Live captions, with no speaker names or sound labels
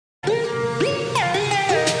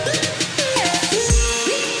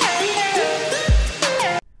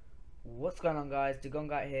What's going on, guys?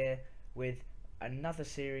 Dugongite here with another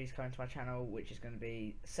series coming to my channel, which is going to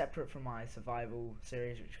be separate from my survival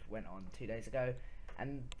series, which went on 2 days ago.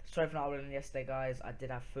 And sorry for not uploading yesterday, guys. I did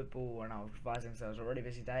have football and I was revising, so it was a really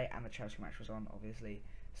busy day, and the Chelsea match was on, obviously,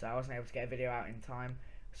 so I wasn't able to get a video out in time.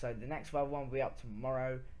 So the next survival one will be up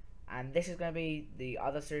tomorrow, and this is going to be the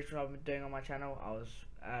other series I've been doing on my channel. I was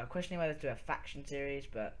questioning whether to do a faction series,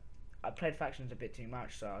 but I played factions a bit too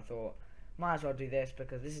much, so I thought might as well do this,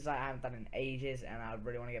 because this is like I haven't done in ages and I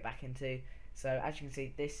really want to get back into. So as you can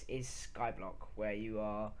see, this is Skyblock, where you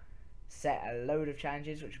are set a load of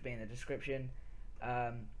challenges, which will be in the description,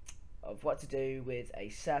 of what to do with a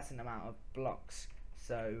certain amount of blocks.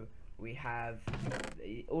 So we have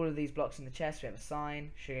all of these blocks in the chest. We have a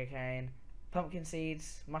sign, sugarcane, pumpkin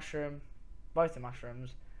seeds, mushroom, both the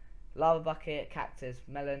mushrooms, lava bucket, cactus,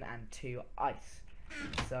 melon, and 2 ice.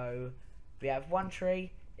 So we have 1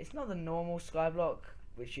 tree. It's not the normal skyblock,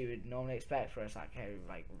 which you would normally expect, for it's like a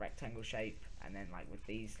rectangle shape, and then like with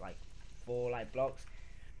these like 4 blocks,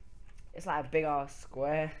 it's like a big ass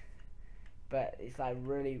square, but it's like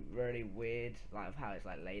really weird, like of how it's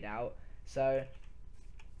like laid out. So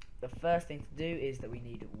the first thing to do is that we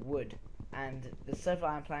need wood, and the server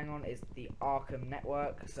I'm playing on is the Arkham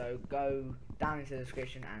network, so go down into the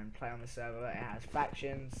description and play on the server. It has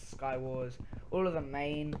factions, Sky Wars, all of the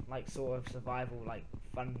main sort of survival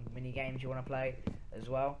fun mini games you want to play as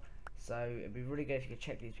well. So it'd be really good if you could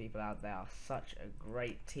check these people out. They are such a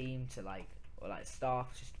great team to or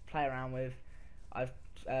staff just to play around with. I've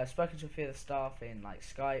spoken to a few of the staff in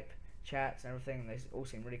Skype chats and everything, and they all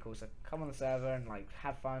seem really cool. So come on the server and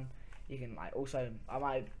have fun. You can also, I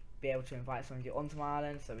might be able to invite some of you onto my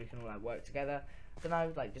island so we can all work together. I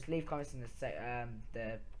don't know, just leave comments in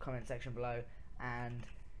the comment section below and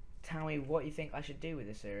tell me what you think I should do with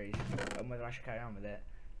this series and whether I should carry on with it.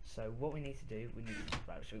 So what we need to do,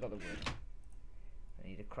 so we've got the wood.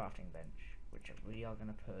 We need a crafting bench, which we are going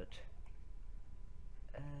to put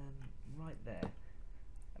right there.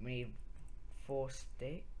 And we need 4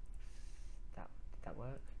 sticks. Did that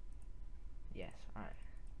work? Yes. All right.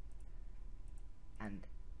 And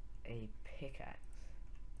a pickaxe.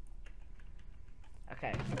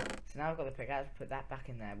 Okay, so now I've got the pickaxe. Put that back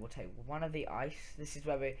in there. We'll take one of the ice. This is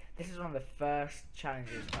one of the first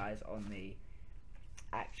challenges, guys, on the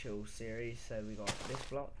actual series. So we got this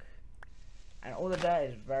block, and all the dirt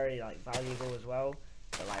is very valuable as well.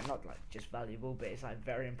 But not just valuable, but it's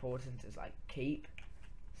very important. It's keep.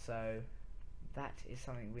 So that is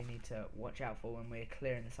something we need to watch out for when we're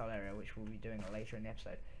clearing this whole area, which we'll be doing later in the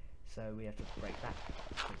episode. So we have to break that.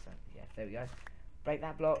 Yeah, there we go. Break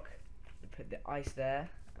that block. We put the ice there,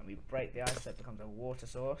 and we break the ice so it becomes a water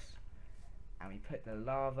source. And we put the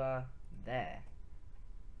lava there.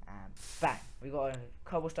 And bang! We got a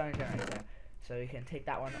cobblestone generator. So we can take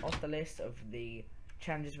that one off the list of the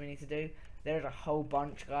challenges we need to do. There's a whole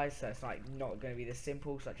bunch, guys, so it's not going to be this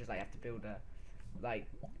simple, such as you have to build a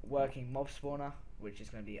working mob spawner, which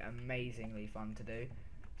is going to be amazingly fun to do.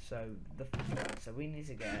 So we need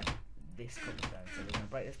to get this cobblestone. So we're going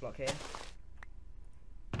to break this block here,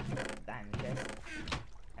 put that in the chest,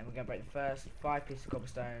 and we're going to break the first 5 pieces of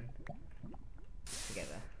cobblestone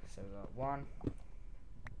together. So we've got 1,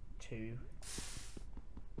 2.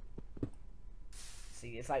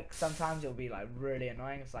 See, it's sometimes it'll be really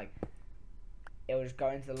annoying. It's it'll just go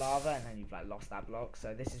into the lava and then you've lost that block.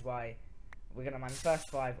 So this is why we're gonna mine the first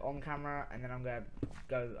 5 on camera, and then I'm gonna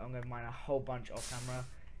mine a whole bunch off camera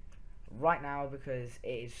right now, because it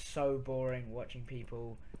is so boring watching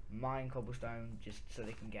people mine cobblestone just so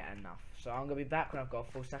they can get enough. So I'm gonna be back when I've got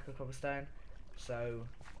a full stack of cobblestone. So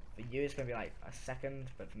for you it's gonna be a second,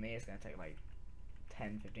 but for me it's gonna take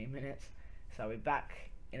 10-15 minutes. So I'll be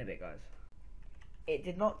back in a bit, guys. It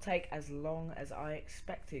did not take as long as I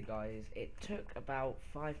expected, guys. It took about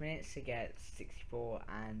 5 minutes to get 64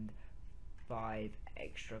 and 5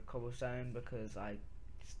 extra cobblestone, because I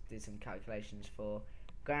did some calculations for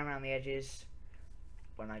going around the edges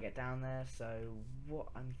when I get down there. So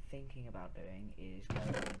what I'm thinking about doing is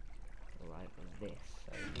going like this.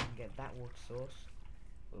 So if we can get that water source,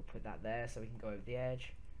 we'll put that there so we can go over the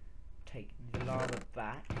edge, take the lava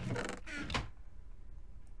back, and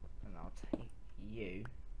I'll take you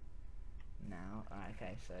now.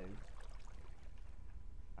 Okay, so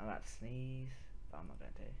I'm about to sneeze, but I'm not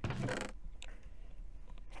going to.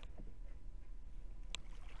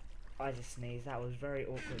 I just sneezed. That was very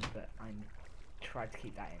awkward, but I tried to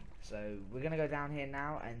keep that in. So we're gonna go down here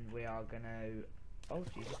now, and we are gonna. Oh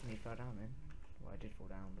Jesus, me fell down then. Well, I did fall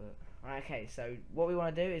down, but right. Okay, so what we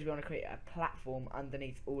want to do is we want to create a platform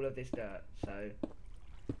underneath all of this dirt. So,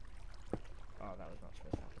 oh, that was not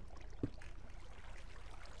supposed to happen.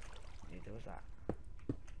 actually, what's that?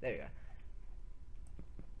 There we go.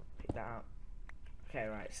 Pick that up. Okay,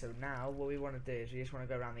 right, so now what we want to do is we just want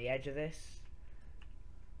to go around the edge of this.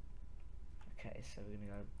 Okay, so we're going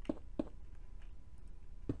to go,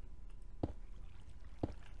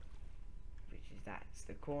 which is that's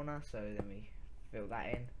the corner, so then we fill that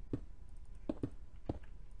in.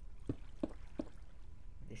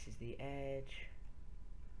 This is the edge.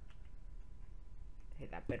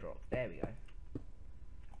 Hit that bedrock, there we go.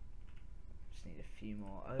 Just need a few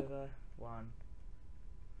more over. 1,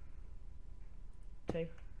 2.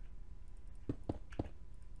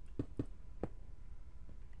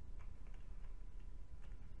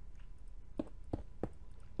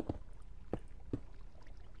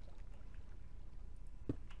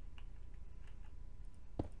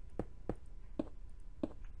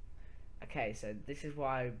 Okay, so this is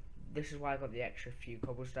why I got the extra few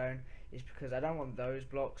cobblestone, is because I don't want those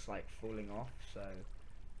blocks like falling off, so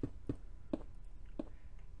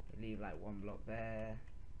leave like 1 block there.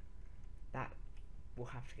 That we'll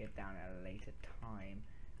have to get down at a later time,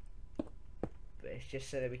 but it's just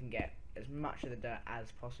so that we can get as much of the dirt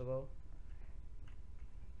as possible.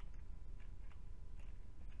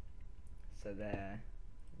 So there,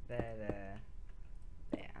 and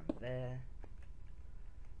there.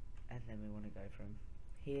 And then we want to go from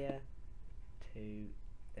here to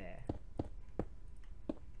there.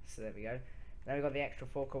 So there we go. Now we've got the extra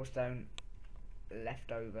 4 cobblestone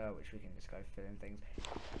left over, which we can just go fill in things.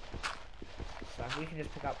 So we can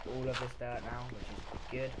just pick up all of this dirt now, which is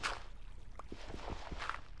good.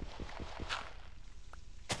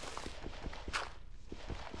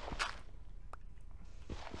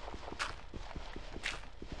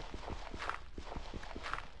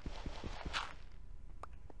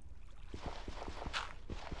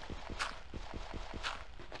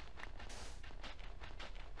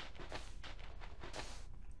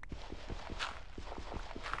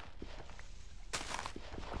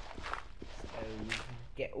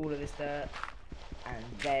 Get all of this dirt, and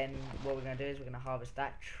then what we're going to do is we're going to harvest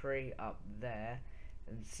that tree up there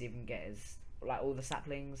and see if we can get like all the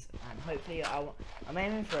saplings, and hopefully I'm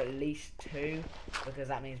aiming for at least 2, because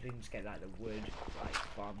that means we can just get like the wood like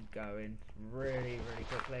farm going really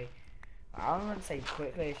quickly. I don't want to say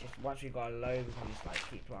quickly, it's just once we've got a load we can just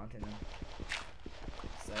like keep planting them.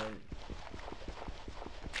 So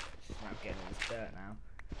it's just about getting all this dirt now.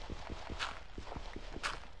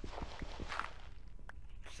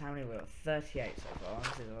 How many we got? 38 so far.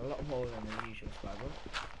 This is a lot more than the usual Skyblock,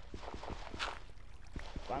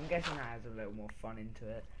 but I'm guessing that has a little more fun into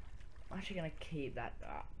it. I'm actually going to keep that.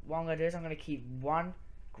 What I'm going to do is I'm going to keep 1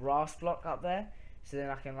 grass block up there, so then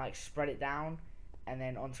I can like spread it down and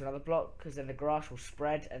then onto another block, because then the grass will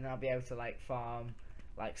spread and then I'll be able to like farm,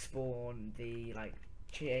 like spawn the like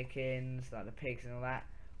chickens, like the pigs and all that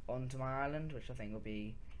onto my island, which I think will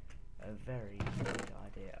be a very good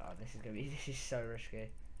idea. Oh, this is so risky.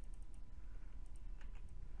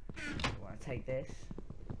 I want to take this.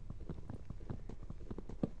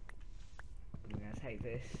 We're going to take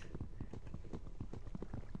this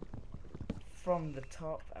from the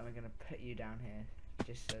top, and we're going to put you down here,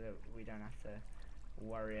 just so that we don't have to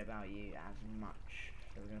worry about you as much.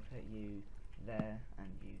 So we're going to put you there and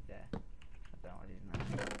you there. I don't know what I did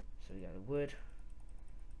now. So we got the wood.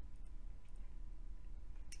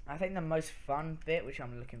 I think the most fun bit, which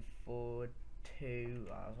I'm looking forward to,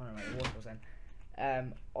 I was wondering where the water was then,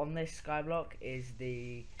 on this Skyblock, is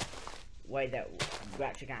the way that we're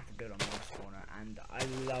actually going to have to build a mob spawner, and I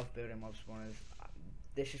love building mob spawners.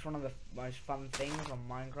 This is one of the most fun things on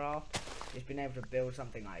Minecraft, is being able to build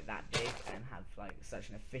something like that big and have like such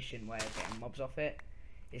an efficient way of getting mobs off it.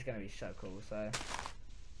 It's going to be so cool, so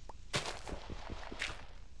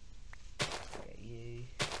get you.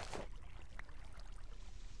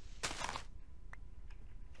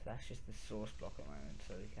 So that's just the source block at the moment,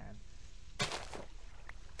 so we can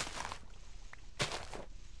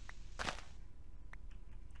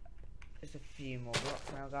just a few more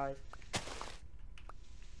blocks now, guys.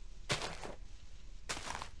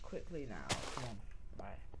 Quickly now, come on,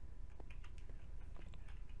 right.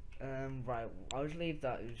 Right, I'll just leave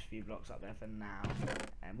those few blocks up there for now.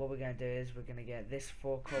 And what we're going to do is we're going to get this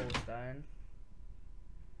 4 cobblestone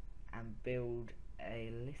and build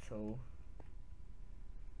a little.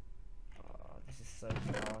 Oh, this is so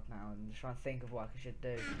hard now. I'm just trying to think of what I should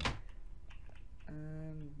do.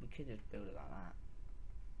 We could just build it like that.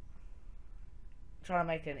 Trying to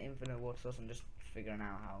make an infinite water source. I'm just figuring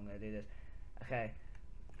out how I'm going to do this. Okay,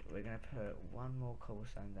 we're going to put 1 more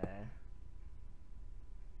cobblestone there.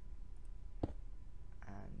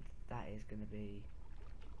 And that is going to be.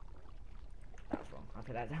 That's wrong. I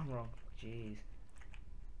put that down wrong. Jeez.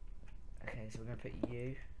 Okay, so we're gonna put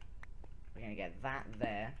you. We're gonna get that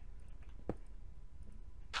there.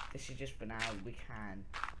 This is just for now. We can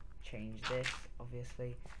change this,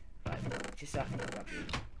 obviously, but just so I can pick up you.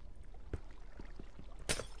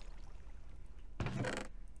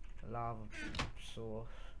 The lava source.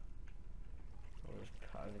 We'll just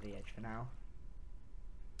put over the edge for now.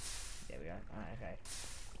 There we go. Alright, okay.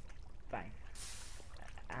 Bang.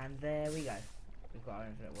 And there we go. We've got our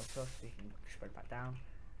infinite water source, so we can spread back down.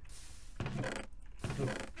 Cool.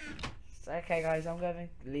 So, okay guys, I'm going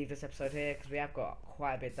to leave this episode here because we have got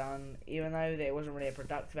quite a bit done. Even though it wasn't really a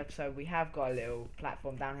productive episode, we have got a little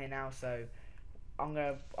platform down here now, so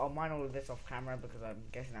I'll mine all of this off camera because I'm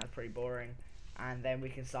guessing that's pretty boring, and then we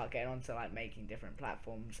can start getting on to like making different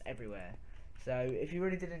platforms everywhere. So if you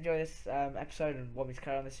really did enjoy this episode and want me to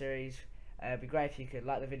carry on the series, it'd be great if you could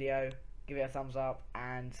like the video, give it a thumbs up,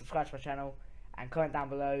 and subscribe to my channel, and comment down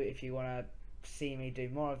below if you want to see me do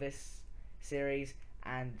more of this series.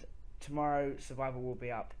 And tomorrow survival will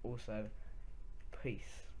be up also.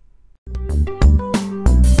 Peace.